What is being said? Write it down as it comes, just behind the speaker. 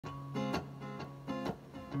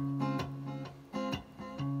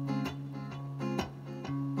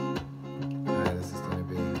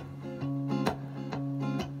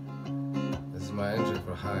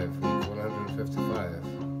Hive, week 155.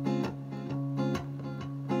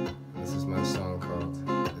 This is my song called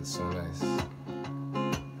It's So Nice.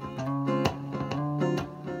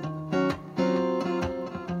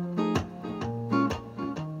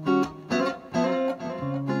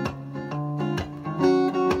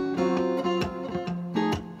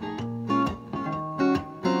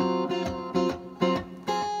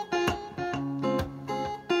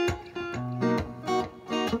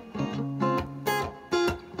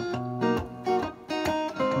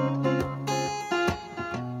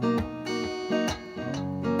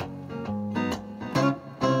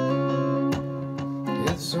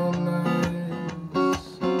 It's so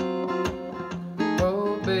nice,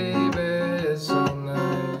 oh baby, it's so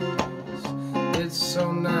nice, it's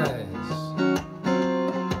so nice,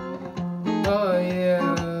 oh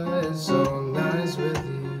yeah, it's so nice with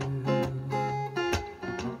you.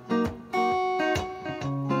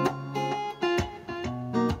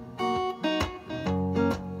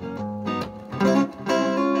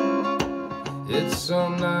 It's so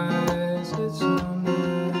nice, it's so nice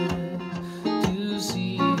to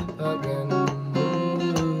see you again.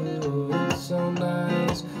 Ooh, it's so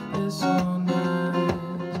nice, it's so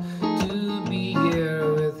nice to be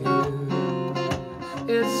here with you.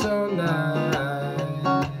 It's so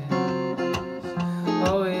nice,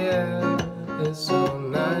 oh yeah, it's so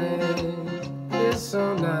nice, it's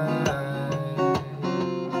so nice,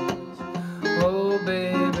 oh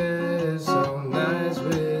baby, it's so nice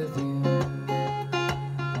with you.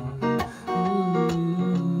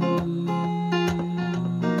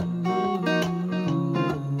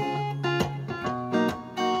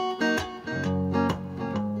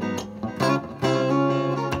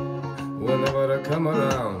 Whenever I come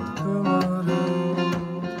around,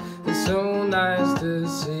 it's so nice to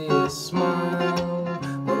see you smile.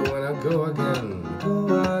 But when I go again,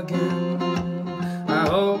 I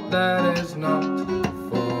hope that it's not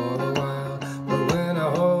for a while. But when I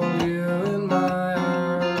hold you in my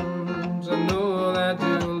arms, I know that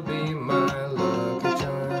you'll be my lucky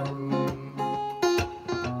charm.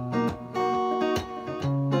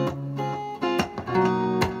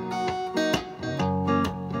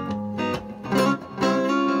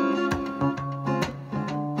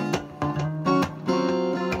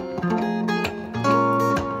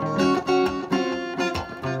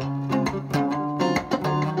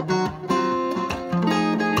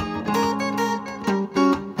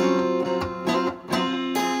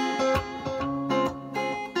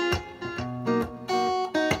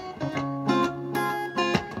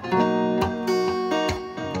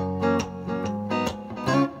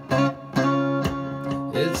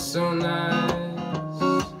 It's so nice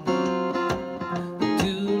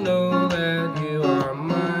to know that you are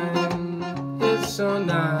mine. It's so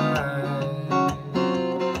nice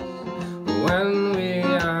when we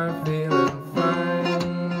are feeling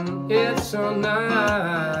fine. It's so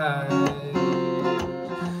nice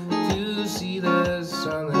to see the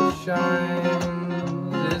sun that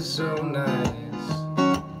shines. It's so nice,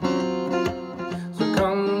 so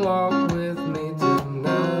come walk with me tonight.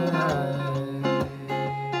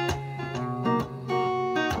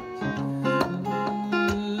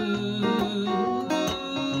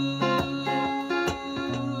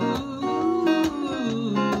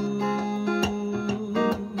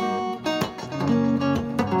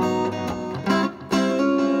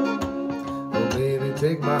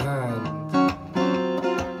 Take my hand,